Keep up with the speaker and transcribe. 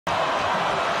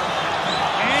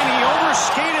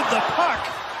skated the puck,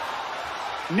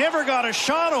 never got a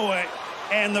shot away,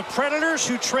 and the Predators,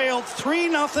 who trailed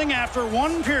 3-0 after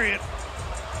one period,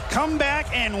 come back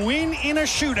and win in a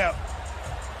shootout.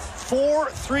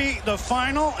 4-3 the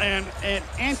final, and an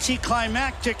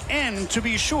anticlimactic end, to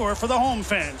be sure, for the home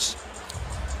fans.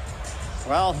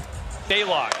 Well,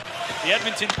 Stalock, the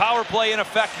Edmonton power play in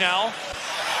effect now.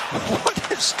 What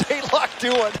is Stalock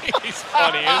doing? He's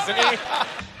funny, isn't he?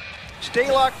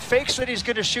 Stalock fakes that he's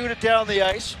going to shoot it down the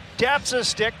ice, taps his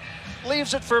stick,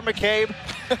 leaves it for McCabe.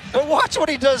 But watch what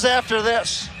he does after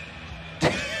this.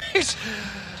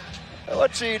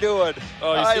 What's he doing?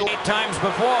 Oh, you see 8 times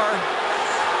before.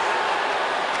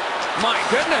 My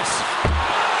goodness.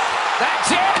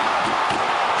 That's it.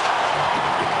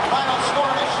 Final score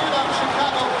in a shootout,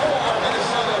 Chicago 4,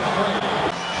 Minnesota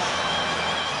 3.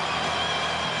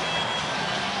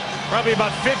 Probably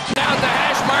about 15. Down the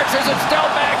hash marks as it's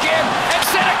dealt back in. And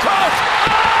Senecote.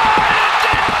 Oh, it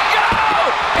didn't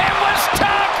go. It was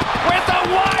Tuck with a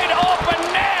wide open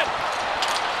net.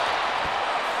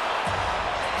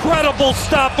 Incredible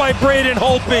stop by Braden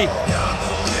Holtby.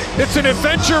 It's an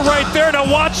adventure right there. Now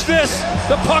watch this.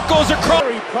 The puck goes across.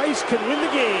 Price can win the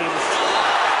game.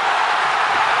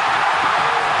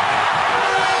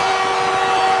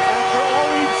 After all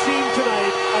we've seen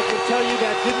tonight, I can tell you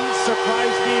that didn't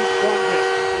surprise me one bit.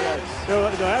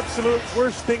 Yes. The absolute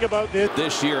worst thing about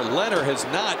this year, Leonard has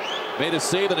not made a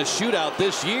save in a shootout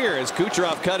this year as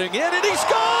Kucherov cutting in, and he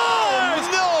scores!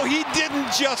 No, he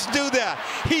didn't just do that.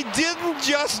 He didn't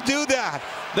just do that.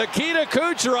 Nikita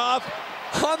Kucherov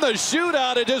on the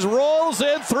shootout, it just rolls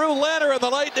in through Leonard, and the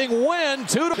Lightning win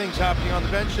 2-2. Things happening on the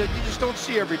bench that you just don't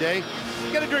see every day.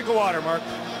 Get a drink of water, Mark.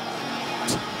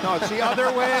 No, it's the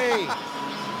other way.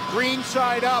 Green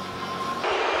side up.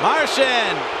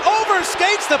 Marchand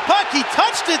overskates the puck. He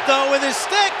touched it, though, with his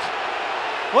stick.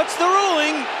 What's the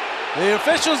ruling? The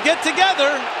officials get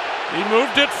together. He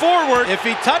moved it forward. If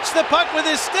he touched the puck with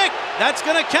his stick, that's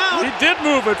going to count. He did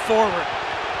move it forward.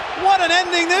 What an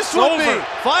ending this would be.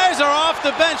 Flyers are off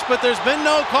the bench, but there's been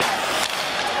no call.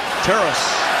 Turris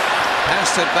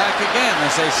passed it back again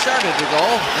as they started to go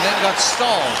and then got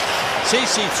stalled.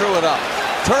 Ceci threw it up.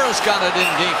 Turris got it in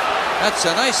deep. That's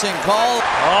an icing call.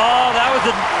 Oh, that was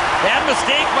a bad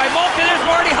mistake by Malkin. There's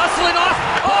Marty hustling off.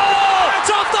 Oh,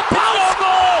 it's off the post.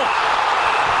 Goal.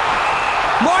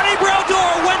 Marty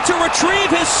Brodeur went to retrieve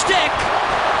his stick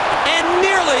and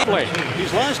nearly.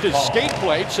 He's lost his skate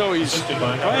plate, so he's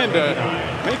trying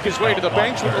to make his way to the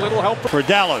bench with a little help. for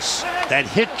Dallas. That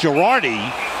hit Girardi.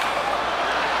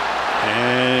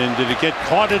 And did it get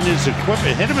caught in his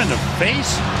equipment? Hit him in the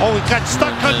face? Oh, it got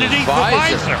stuck underneath the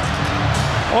visor.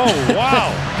 Oh, wow.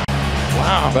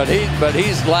 Wow. But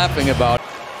he's laughing about it.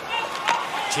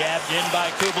 Jabbed in by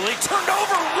Kubalik. Turned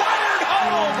over, wired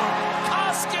home.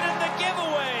 Koskinen the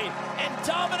giveaway. And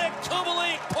Dominic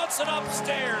Kubalik puts it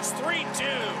upstairs. 3-2.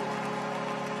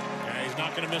 Yeah, he's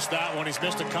not going to miss that one. He's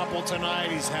missed a couple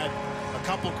tonight. He's had a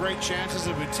couple great chances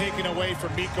that have been taken away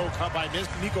from Mikko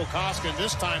Koskinen.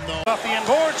 This time, though. Off the end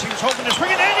boards, he was hoping to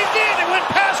swing it, and he did. It went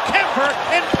past Kemper,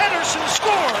 and Pettersson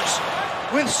scores.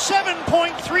 With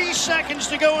 7.3 seconds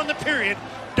to go in the period,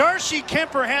 Darcy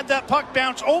Kemper had that puck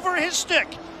bounce over his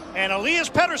stick, and Elias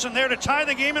Pettersson there to tie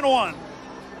the game in 1.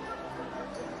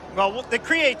 Well, the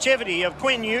creativity of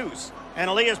Quinn Hughes and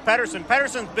Elias Pettersson.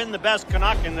 Pettersson's been the best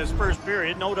Canuck in this first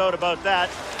period, no doubt about that.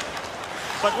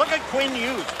 But look at Quinn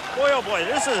Hughes. Boy, oh boy,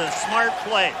 this is a smart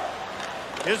play.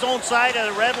 His own side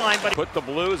of the red line, but put the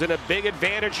Blues in a big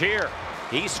advantage here.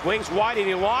 He swings wide and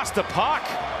he lost the puck.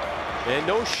 And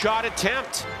no shot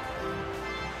attempt.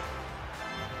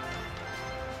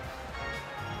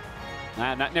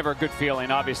 Not never a good feeling,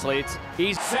 obviously. It's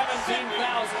easy.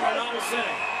 17,000 right on the city.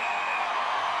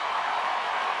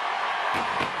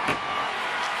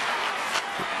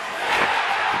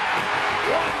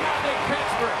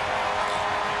 Pittsburgh.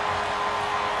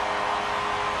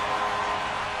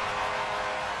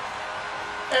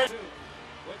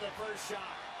 With the first shot.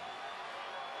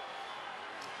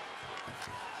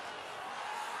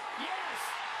 Yes!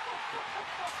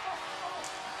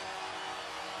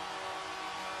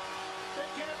 They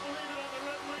can't believe it on the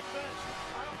Red Wing bench.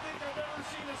 I don't think I've ever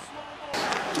seen a slow-mo.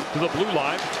 To the blue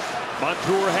line.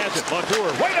 Montour has it.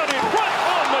 Montour right on in front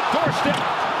on the doorstep.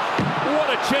 What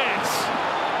a chance.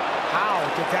 How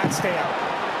did that stay out?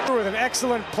 With an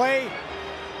excellent play.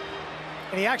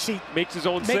 And he actually makes his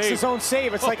own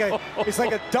save. It's like a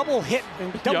double hit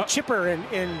and double chipper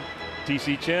in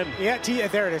TC Chen. Yeah,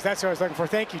 there it is. That's what I was looking for.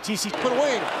 Thank you, TC. Put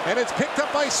away, and it's picked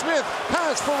up by Smith.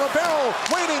 Pass for Rebel,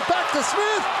 waiting back to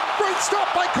Smith. Great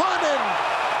stop by Condon.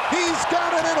 He's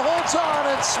got it and holds on,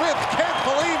 and Smith can't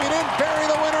believe he didn't bury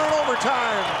the winner in overtime.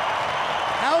 overtime.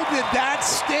 How did that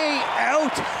stay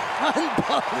out?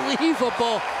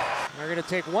 Unbelievable. We're going to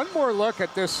take one more look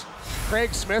at this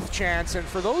Craig Smith chance, and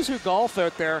for those who golf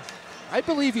out there, I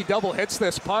believe he double hits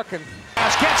this puck. And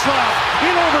Getzlaf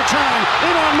in overtime,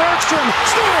 in on Markstrom,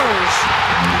 scores!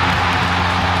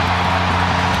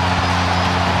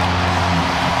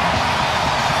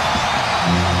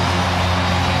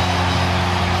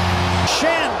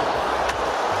 Schenn.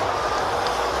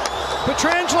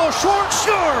 Pietrangelo short,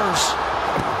 scores!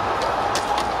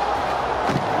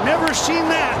 Never seen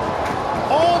that.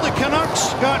 All the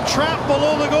Canucks got trapped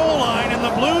below the goal line, and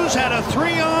the Blues had a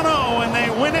 3-on-0, and they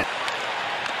win it.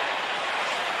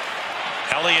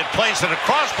 Elliott plays it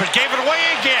across, but gave it away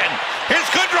again. Here's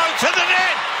Goodrow to the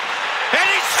net, and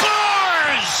he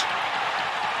scores!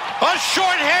 A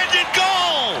short-handed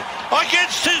goal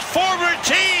against his former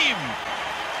team.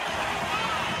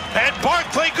 And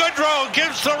Barclay Goodrow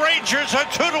gives the Rangers a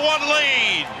 2-1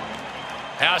 lead.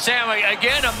 Now, Sam,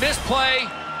 again, a misplay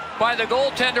by the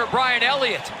goaltender, Brian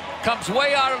Elliott. Comes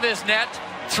way out of his net,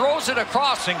 throws it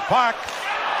across. Puck.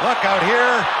 Look out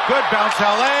here. Good bounce,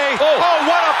 LA. Oh,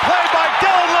 what a play by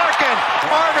Dylan Larkin.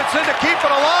 Arvidsson to keep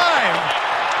it alive.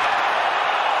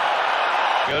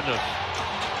 Goodness.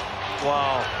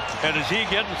 Wow. And is he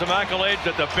getting some accolades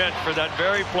at the bench for that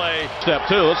very play? Step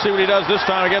two. Let's see what he does this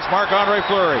time against Marc-Andre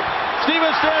Fleury.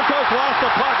 Steven Stamkos lost the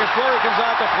puck and Fleury comes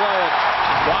out to play it.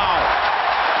 Wow.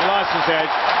 He lost his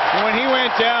edge. And when he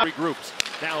went down. Regroups.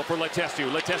 Now for Letestu.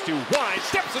 Letestu wide,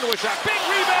 steps into a shot. Big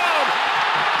rebound!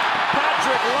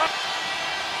 Patrick Luck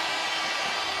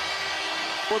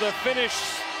for the Finnish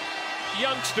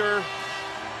youngster.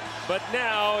 But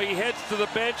now he heads to the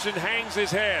bench and hangs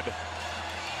his head.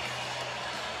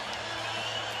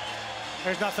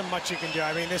 There's nothing much you can do.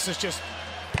 I mean, this is just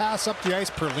pass up the ice.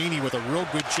 Perlini with a real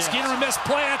good chance. Skinner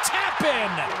misplay, a tap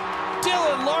in.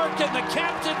 Dylan Larkin, the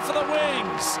captain for the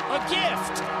Wings. A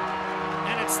gift.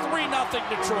 And it's 3-0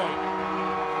 Detroit.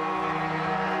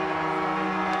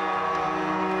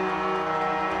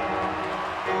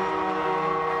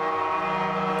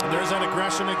 And there's that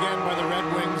aggression again by the Red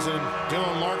Wings, and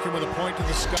Dylan Larkin with a point to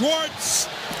the sky. Schwartz,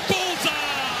 bullseye!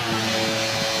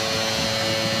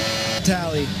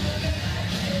 Tally.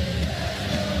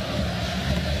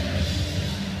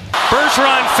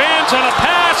 Bergeron fans on a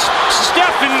pass.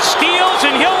 Steffen steals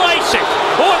and he'll ice it.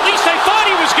 Oh, at least I thought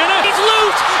he was gonna. He's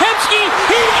loose. Hemsky,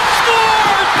 he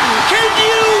scored! Can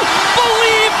you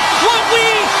believe what we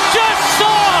just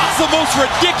saw? It's the most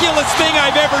ridiculous thing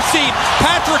I've ever seen.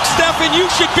 Patrick Steffen, you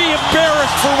should be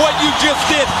embarrassed for what you just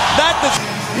did. That is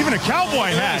even a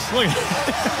cowboy hat.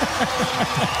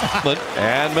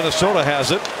 And Minnesota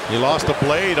has it. He lost a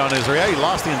blade on his. He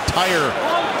lost the entire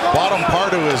bottom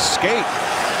part of his skate.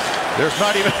 There's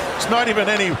not even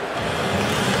anything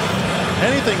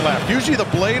left. Usually the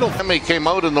blade will. He came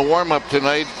out in the warm-up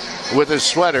tonight with his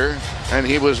sweater, and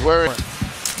he was wearing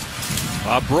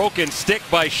a broken stick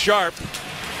by Sharp.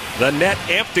 The net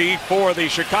empty for the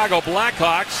Chicago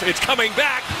Blackhawks. It's coming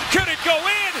back. Could it go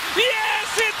in?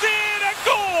 Yes, it's in! A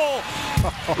goal!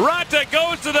 Ranta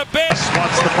goes to the bench.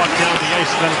 Swats the puck down the ice,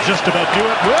 and that'll just about do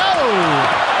it. Whoa!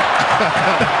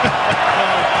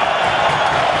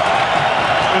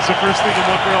 That's the first thing the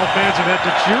Montreal fans have had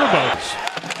to cheer about.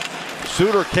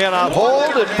 Suter cannot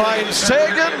hold. It finds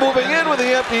Sagan moving in with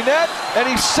the empty net, and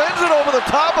he sends it over the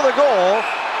top of the goal.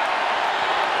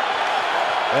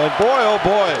 And boy, oh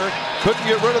boy, couldn't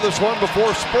get rid of this one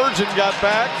before Spurgeon got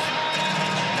back.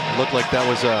 Looked like that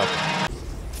was a